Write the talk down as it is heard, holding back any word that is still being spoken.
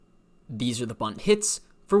These are the Bunt hits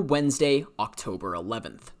for Wednesday, October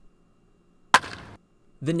 11th.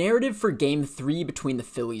 The narrative for Game 3 between the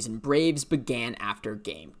Phillies and Braves began after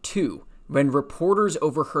Game 2, when reporters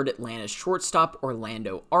overheard Atlanta's shortstop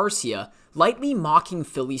Orlando Arcia lightly mocking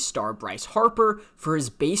Phillies star Bryce Harper for his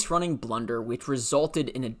base-running blunder, which resulted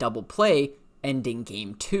in a double play, ending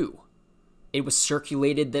Game 2. It was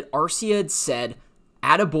circulated that Arcia had said,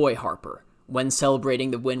 "Attaboy Harper," when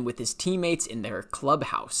celebrating the win with his teammates in their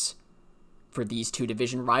clubhouse. For these two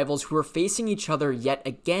division rivals who are facing each other yet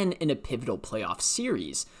again in a pivotal playoff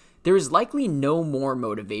series, there is likely no more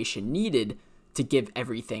motivation needed to give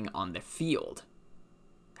everything on the field.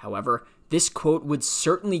 However, this quote would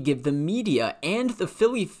certainly give the media and the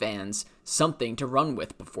Philly fans something to run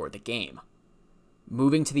with before the game.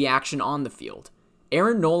 Moving to the action on the field,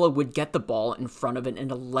 Aaron Nola would get the ball in front of an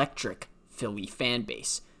electric Philly fan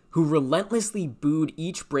base, who relentlessly booed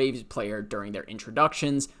each Braves player during their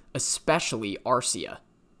introductions, especially Arcia.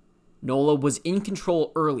 Nola was in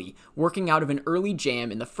control early, working out of an early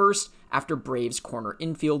jam in the first after Braves corner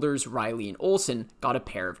infielders Riley and Olsen got a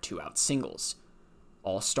pair of two-out singles.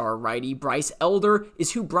 All-star righty Bryce Elder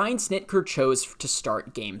is who Brian Snitker chose to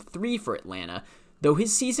start Game 3 for Atlanta, though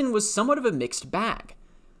his season was somewhat of a mixed bag.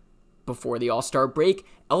 Before the All-Star break,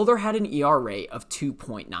 Elder had an ERA of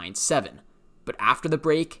 2.97, but after the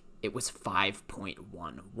break, it was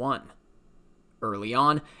 5.11. Early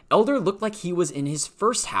on, Elder looked like he was in his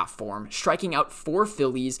first half form, striking out 4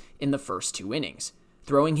 Phillies in the first 2 innings,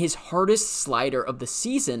 throwing his hardest slider of the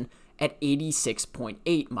season at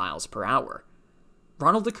 86.8 miles per hour.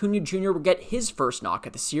 Ronald Acuna Jr. would get his first knock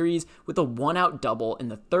at the series with a 1-out double in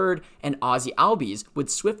the third, and Ozzie Albies would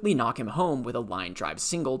swiftly knock him home with a line drive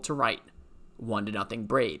single to right. 1-0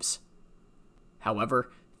 Braves. However,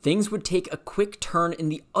 things would take a quick turn in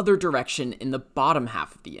the other direction in the bottom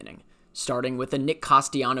half of the inning, starting with a Nick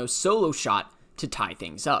Castellanos solo shot to tie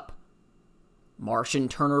things up. Marsh and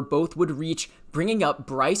Turner both would reach, bringing up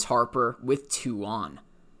Bryce Harper with 2 on.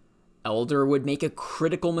 Elder would make a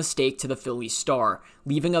critical mistake to the Phillies star,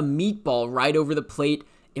 leaving a meatball right over the plate,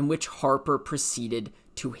 in which Harper proceeded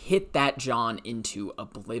to hit that John into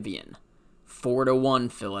oblivion. 4-1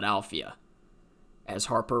 Philadelphia. As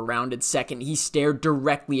Harper rounded second, he stared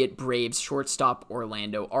directly at Braves shortstop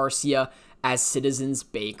Orlando Arcia as Citizens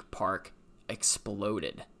Bank Park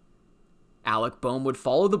exploded. Alec Boehm would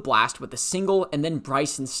follow the blast with a single, and then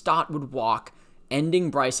Bryson Stott would walk, ending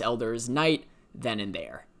Bryce Elder's night then and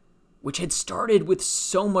there, which had started with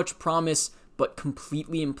so much promise but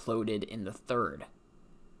completely imploded in the third.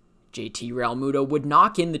 JT Realmuto would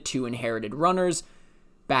knock in the 2 inherited runners,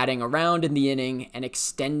 batting around in the inning and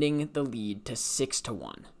extending the lead to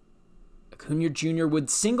 6-1. Acuna Jr. would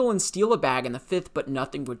single and steal a bag in the 5th, but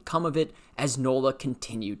nothing would come of it as Nola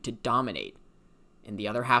continued to dominate. In the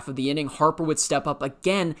other half of the inning, Harper would step up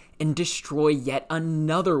again and destroy yet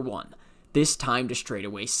another one, this time to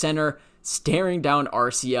straightaway center, staring down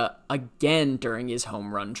Arcia again during his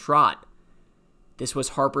home run trot. This was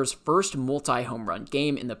Harper's first multi-home run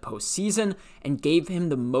game in the postseason and gave him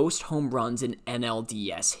the most home runs in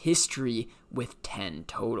NLDS history with 10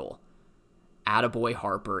 total. Attaboy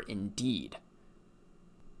Harper indeed.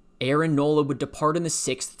 Aaron Nola would depart in the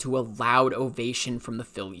 6th to a loud ovation from the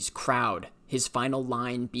Phillies crowd, his final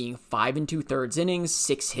line being 5 2/3 innings,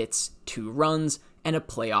 6 hits, 2 runs, and a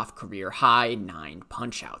playoff career high 9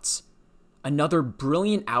 punchouts. Another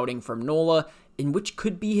brilliant outing from Nola, in which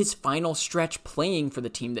could be his final stretch playing for the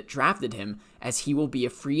team that drafted him, as he will be a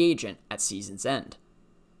free agent at season's end.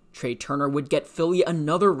 Trey Turner would get Philly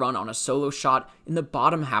another run on a solo shot in the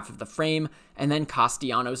bottom half of the frame, and then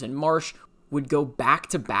Castellanos and Marsh would go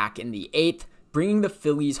back-to-back in the 8th, bringing the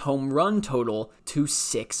Phillies' home run total to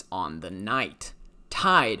 6 on the night,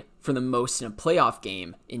 tied for the most in a playoff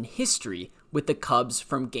game in history with the Cubs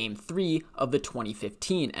from Game 3 of the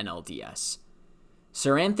 2015 NLDS.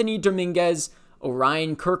 Sir Anthony Dominguez,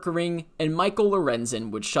 Orion Kerkering, and Michael Lorenzen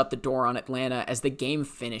would shut the door on Atlanta as the game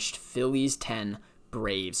finished Phillies 10,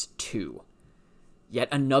 Braves 2. Yet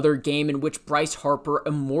another game in which Bryce Harper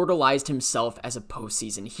immortalized himself as a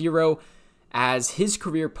postseason hero, as his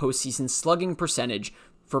career postseason slugging percentage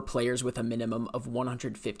for players with a minimum of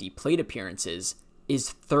 150 plate appearances is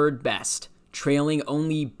 3rd best, trailing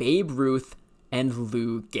only Babe Ruth and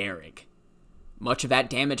Lou Gehrig. Much of that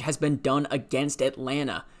damage has been done against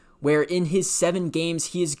Atlanta, where in his 7 games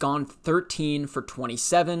he has gone 13 for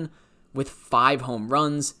 27 with 5 home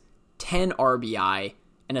runs, 10 RBI,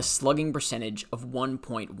 and a slugging percentage of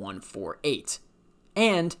 1.148,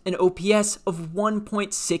 and an OPS of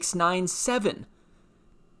 1.697.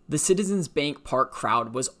 The Citizens Bank Park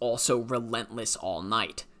crowd was also relentless all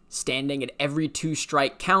night, standing at every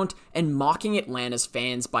 2-strike count and mocking Atlanta's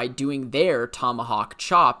fans by doing their tomahawk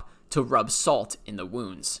chop to rub salt in the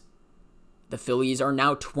wounds. The Phillies are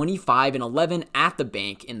now 25-11 at the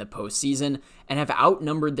bank in the postseason and have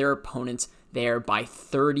outnumbered their opponents there by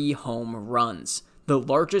 30 home runs, the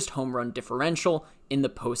largest home run differential in the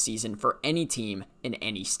postseason for any team in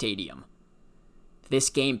any stadium. This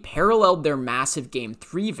game paralleled their massive Game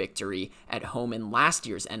 3 victory at home in last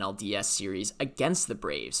year's NLDS series against the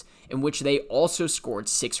Braves, in which they also scored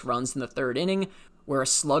 6 runs in the 3rd inning, where a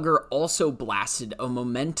slugger also blasted a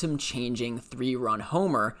momentum-changing 3-run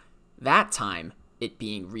homer, that time it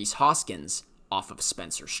being Rhys Hoskins off of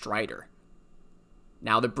Spencer Strider.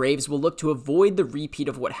 Now the Braves will look to avoid the repeat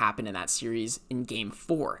of what happened in that series in Game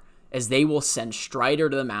 4, as they will send Strider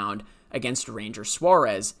to the mound against Ranger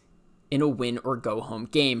Suarez in a win-or-go-home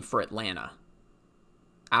game for Atlanta.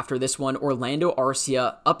 After this one, Orlando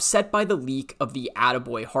Arcia, upset by the leak of the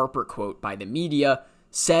 "Attaboy Harper" quote by the media,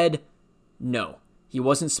 said, "No, he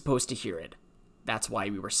wasn't supposed to hear it. That's why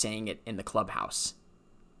we were saying it in the clubhouse."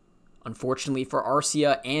 Unfortunately for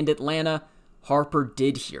Arcia and Atlanta, Harper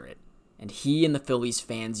did hear it, and he and the Phillies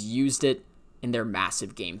fans used it in their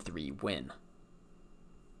massive Game 3 win.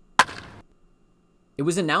 It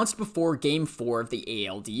was announced before Game 4 of the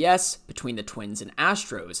ALDS between the Twins and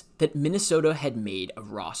Astros that Minnesota had made a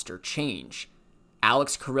roster change.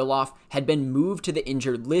 Alex Kirilloff had been moved to the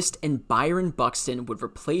injured list and Byron Buxton would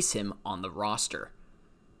replace him on the roster.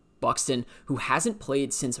 Buxton, who hasn't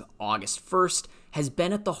played since August 1st, has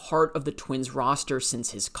been at the heart of the Twins roster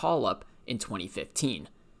since his call-up in 2015,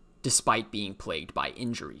 despite being plagued by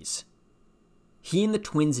injuries. He and the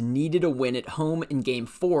Twins needed a win at home in Game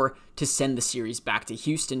 4 to send the series back to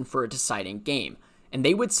Houston for a deciding game, and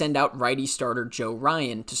they would send out righty starter Joe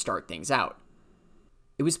Ryan to start things out.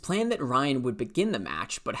 It was planned that Ryan would begin the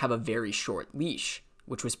match but have a very short leash,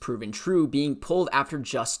 which was proven true, being pulled after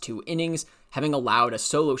just 2 innings, having allowed a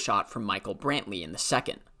solo shot from Michael Brantley in the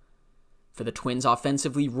second. For the Twins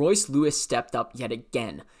offensively, Royce Lewis stepped up yet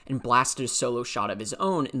again and blasted a solo shot of his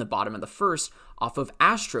own in the bottom of the first off of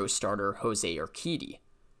Astros starter Jose Urquidy.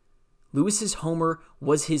 Lewis's homer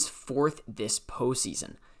was his 4th this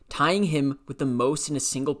postseason, tying him with the most in a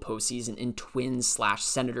single postseason in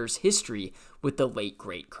Twins/Senators history with the late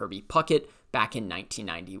great Kirby Puckett back in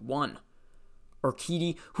 1991.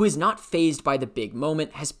 Urquidy, who is not fazed by the big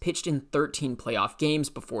moment, has pitched in 13 playoff games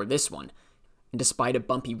before this one, and despite a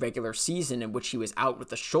bumpy regular season in which he was out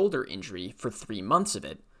with a shoulder injury for 3 months of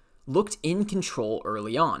it, looked in control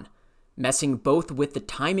early on, messing both with the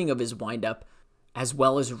timing of his windup as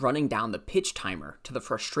well as running down the pitch timer to the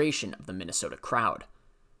frustration of the Minnesota crowd.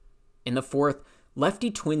 In the 4th, lefty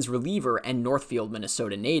Twins reliever and Northfield,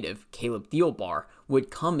 Minnesota native Caleb Thielbar would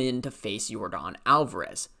come in to face Yordan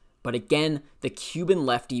Alvarez, but again, the Cuban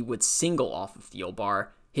lefty would single off of Thielbar,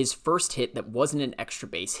 his first hit that wasn't an extra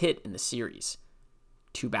base hit in the series.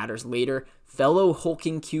 2 batters later, fellow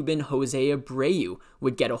hulking Cuban Jose Abreu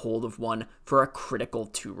would get a hold of one for a critical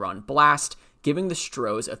 2-run blast, giving the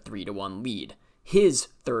Stros a 3-1 lead, his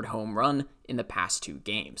 3rd home run in the past 2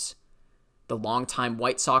 games. The longtime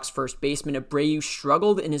White Sox first baseman Abreu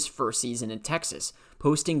struggled in his first season in Texas,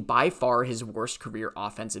 posting by far his worst career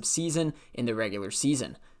offensive season in the regular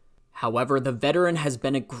season. However, the veteran has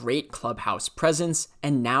been a great clubhouse presence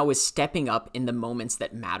and now is stepping up in the moments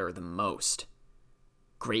that matter the most.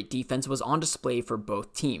 Great defense was on display for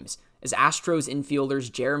both teams, as Astros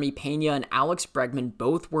infielders Jeremy Pena and Alex Bregman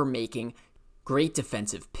both were making great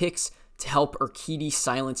defensive picks to help Urquidy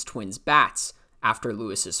silence Twins bats after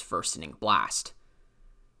Lewis's first inning blast.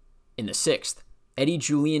 In the 6th, Eddie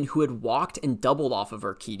Julian, who had walked and doubled off of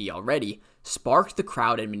Urquidy already, sparked the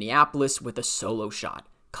crowd in Minneapolis with a solo shot,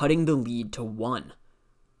 cutting the lead to 1.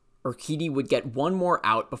 Urquidy would get one more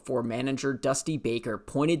out before manager Dusty Baker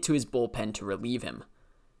pointed to his bullpen to relieve him.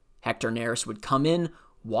 Hector Neris would come in,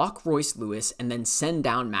 walk Royce Lewis, and then send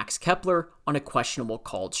down Max Kepler on a questionable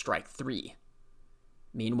called strike 3.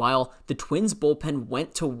 Meanwhile, the Twins' bullpen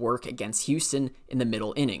went to work against Houston in the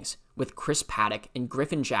middle innings, with Chris Paddock and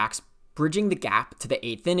Griffin Jax bridging the gap to the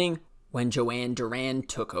 8th inning when Joanne Duran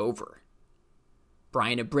took over.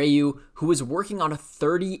 Brian Abreu, who was working on a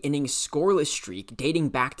 30-inning scoreless streak dating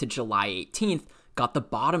back to July 18th, got the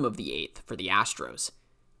bottom of the 8th for the Astros.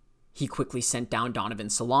 He quickly sent down Donovan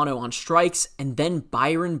Solano on strikes, and then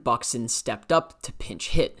Byron Buxton stepped up to pinch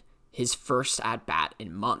hit, his first at-bat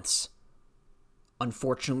in months.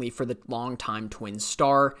 Unfortunately for the longtime Twins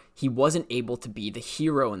star, he wasn't able to be the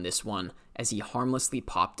hero in this one as he harmlessly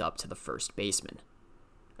popped up to the first baseman.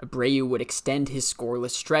 Abreu would extend his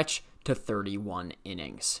scoreless stretch to 31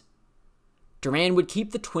 innings. Duran would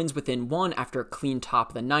keep the Twins within 1 after a clean top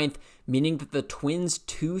of the 9th, meaning that the Twins'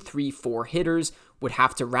 2-3-4 hitters would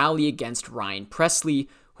have to rally against Ryan Pressly,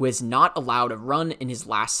 who has not allowed a run in his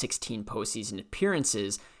last 16 postseason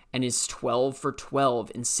appearances and is 12 for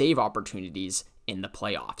 12 in save opportunities in the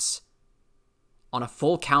playoffs. On a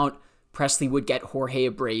full count, Pressly would get Jorge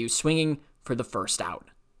Abreu swinging for the first out.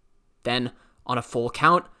 Then, on a full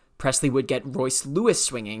count, Pressly would get Royce Lewis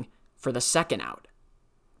swinging for the second out.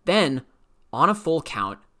 Then, on a full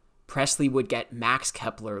count, Pressly would get Max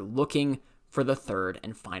Kepler looking for the third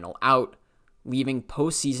and final out, leaving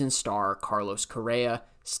postseason star Carlos Correa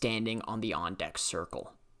standing on the on-deck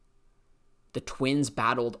circle. The Twins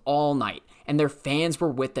battled all night, and their fans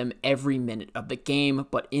were with them every minute of the game,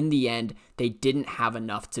 but in the end, they didn't have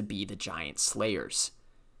enough to be the Giant Slayers.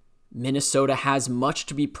 Minnesota has much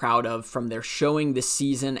to be proud of from their showing this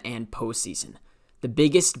season and postseason, the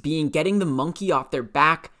biggest being getting the monkey off their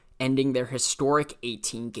back, ending their historic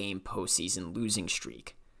 18-game postseason losing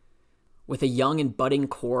streak. With a young and budding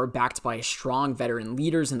core backed by strong veteran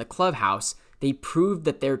leaders in the clubhouse, they proved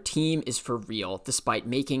that their team is for real despite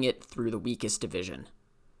making it through the weakest division.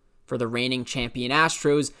 For the reigning champion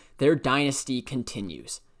Astros, their dynasty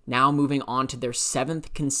continues, now moving on to their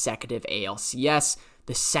 7th consecutive ALCS,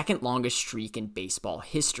 the second longest streak in baseball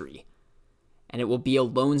history. And it will be a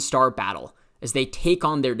Lone Star battle as they take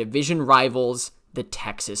on their division rivals, the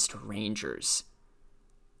Texas Rangers.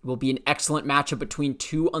 It will be an excellent matchup between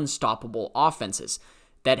two unstoppable offenses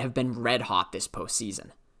that have been red hot this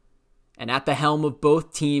postseason. And at the helm of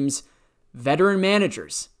both teams, veteran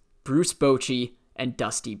managers Bruce Bochy and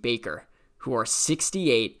Dusty Baker, who are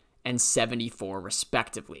 68 and 74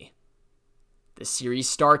 respectively. The series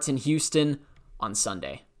starts in Houston on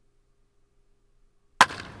Sunday.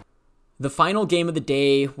 The final game of the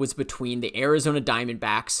day was between the Arizona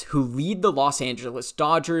Diamondbacks, who lead the Los Angeles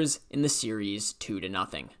Dodgers in the series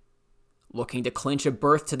 2-0. Looking to clinch a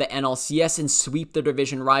berth to the NLCS and sweep their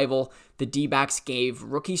division rival, the D-backs gave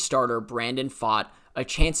rookie starter Brandon Pfaadt a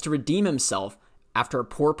chance to redeem himself after a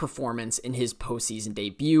poor performance in his postseason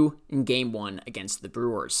debut in Game 1 against the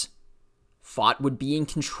Brewers. Pfaadt would be in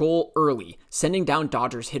control early, sending down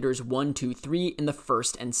Dodgers hitters 1-2-3 in the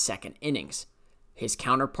first and second innings. His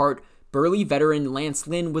counterpart, burly veteran Lance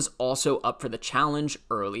Lynn, was also up for the challenge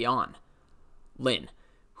early on. Lynn,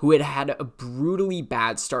 who had had a brutally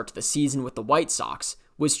bad start to the season with the White Sox,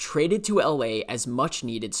 was traded to LA as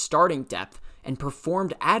much-needed starting depth and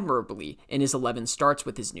performed admirably in his 11 starts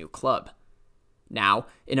with his new club. Now,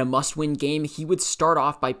 in a must-win game, he would start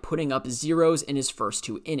off by putting up zeros in his first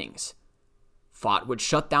 2 innings. Pfaadt would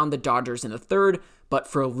shut down the Dodgers in the third, but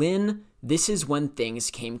for Lynn, this is when things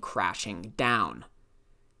came crashing down.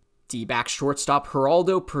 D-back shortstop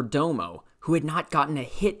Geraldo Perdomo, who had not gotten a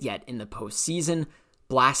hit yet in the postseason,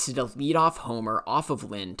 blasted a leadoff homer off of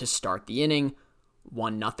Lynn to start the inning,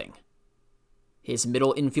 1-0. His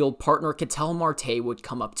middle infield partner Ketel Marte would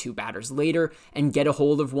come up 2 batters later and get a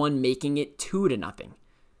hold of one, making it 2-0.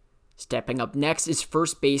 Stepping up next is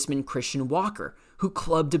first baseman Christian Walker, who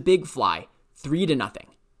clubbed a big fly, 3-0.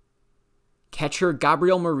 Catcher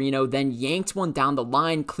Gabriel Moreno then yanked one down the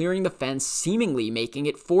line, clearing the fence, seemingly making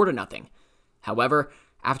it 4-0. However,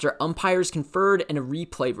 after umpires conferred and a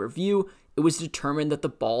replay review, it was determined that the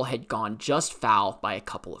ball had gone just foul by a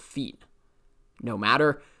couple of feet. No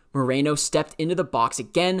matter, Moreno stepped into the box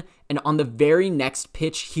again, and on the very next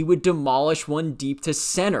pitch, he would demolish one deep to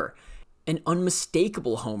center. An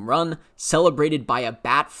unmistakable home run, celebrated by a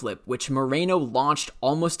bat flip, which Moreno launched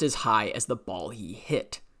almost as high as the ball he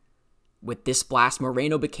hit. With this blast,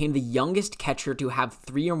 Moreno became the youngest catcher to have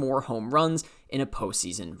 3 or more home runs in a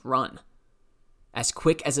postseason run. As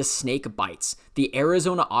quick as a snake bites, the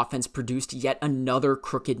Arizona offense produced yet another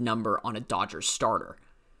crooked number on a Dodgers starter.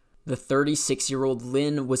 The 36-year-old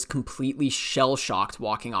Lynn was completely shell-shocked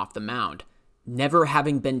walking off the mound, never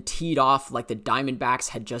having been teed off like the Diamondbacks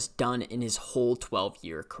had just done in his whole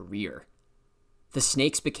 12-year career. The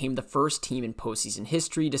Snakes became the first team in postseason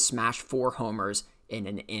history to smash 4 homers in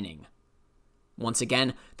an inning. Once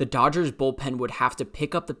again, the Dodgers bullpen would have to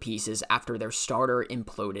pick up the pieces after their starter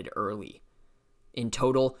imploded early. In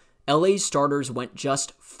total, LA's starters went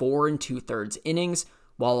just 4 2/3 innings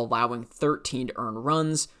while allowing 13 earned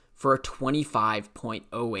runs for a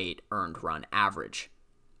 25.08 earned run average.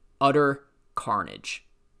 Utter carnage.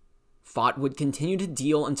 Pfaadt would continue to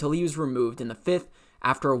deal until he was removed in the 5th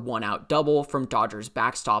after a 1-out double from Dodgers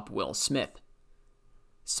backstop Will Smith.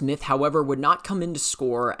 Smith, however, would not come in to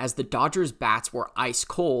score as the Dodgers' bats were ice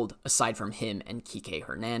cold aside from him and Kike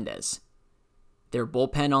Hernandez. Their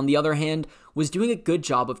bullpen, on the other hand, was doing a good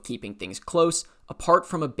job of keeping things close, apart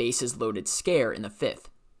from a bases-loaded scare in the 5th.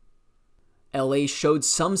 LA showed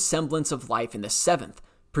some semblance of life in the 7th,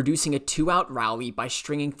 producing a 2-out rally by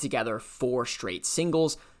stringing together 4 straight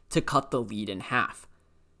singles to cut the lead in half.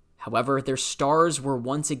 However, their stars were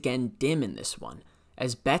once again dim in this one,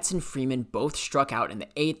 as Betts and Freeman both struck out in the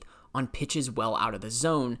 8th on pitches well out of the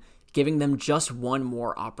zone, giving them just one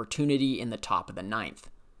more opportunity in the top of the 9th.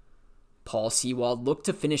 Paul Sewald looked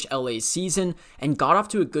to finish LA's season and got off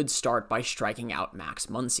to a good start by striking out Max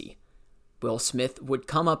Muncy. Will Smith would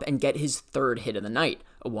come up and get his 3rd hit of the night,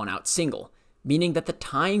 a 1-out single, meaning that the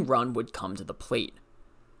tying run would come to the plate.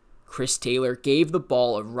 Chris Taylor gave the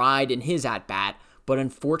ball a ride in his at-bat, but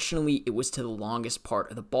unfortunately it was to the longest part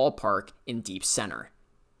of the ballpark in deep center.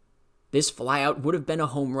 This flyout would have been a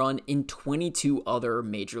home run in 22 other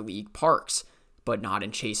major league parks, but not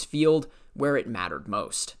in Chase Field, where it mattered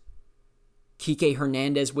most. Kike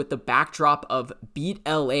Hernandez, with the backdrop of "Beat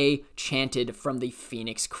LA" chanted from the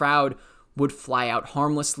Phoenix crowd, would fly out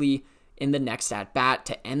harmlessly in the next at-bat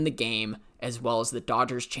to end the game, as well as the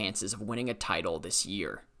Dodgers' chances of winning a title this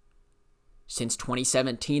year. Since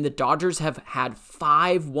 2017, the Dodgers have had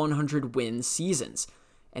 5 100-win seasons,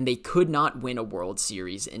 and they could not win a World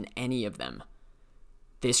Series in any of them.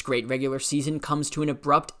 This great regular season comes to an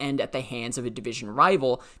abrupt end at the hands of a division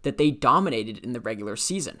rival that they dominated in the regular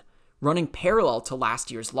season, running parallel to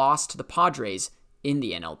last year's loss to the Padres in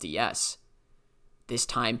the NLDS. This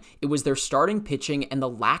time, it was their starting pitching and the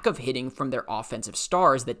lack of hitting from their offensive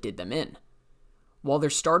stars that did them in. While their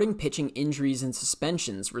starting pitching injuries and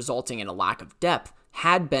suspensions resulting in a lack of depth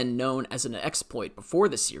had been known as an exploit before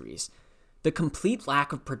the series, the complete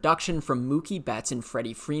lack of production from Mookie Betts and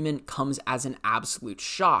Freddie Freeman comes as an absolute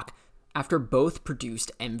shock after both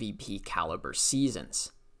produced MVP caliber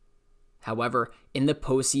seasons. However, in the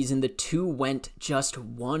postseason, the two went just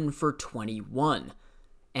 1 for 21,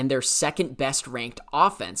 and their second best ranked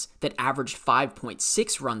offense that averaged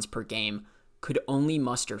 5.6 runs per game could only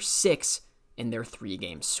muster 6 in their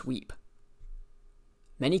 3-game sweep.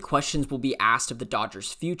 Many questions will be asked of the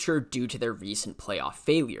Dodgers' future due to their recent playoff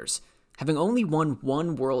failures, having only won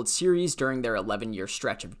 1 World Series during their 11-year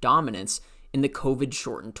stretch of dominance in the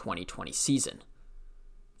COVID-shortened 2020 season.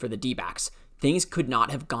 For the D-backs, things could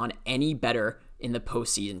not have gone any better in the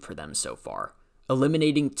postseason for them so far,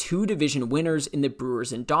 eliminating 2 division winners in the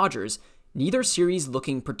Brewers and Dodgers, neither series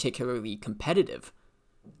looking particularly competitive.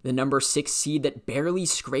 The number 6 seed that barely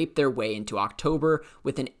scraped their way into October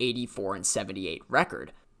with an 84-78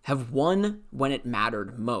 record have won when it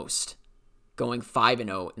mattered most, going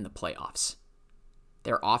 5-0 in the playoffs.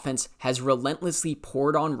 Their offense has relentlessly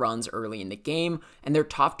poured on runs early in the game, and their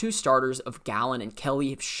top 2 starters of Gallen and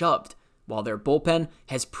Kelly have shoved, while their bullpen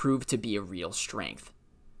has proved to be a real strength.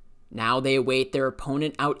 Now they await their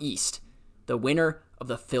opponent out east, the winner of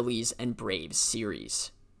the Phillies and Braves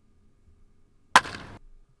series.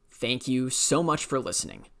 Thank you so much for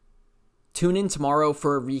listening. Tune in tomorrow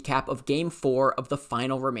for a recap of Game 4 of the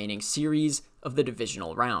final remaining series of the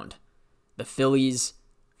divisional round, the Phillies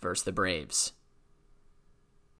versus the Braves.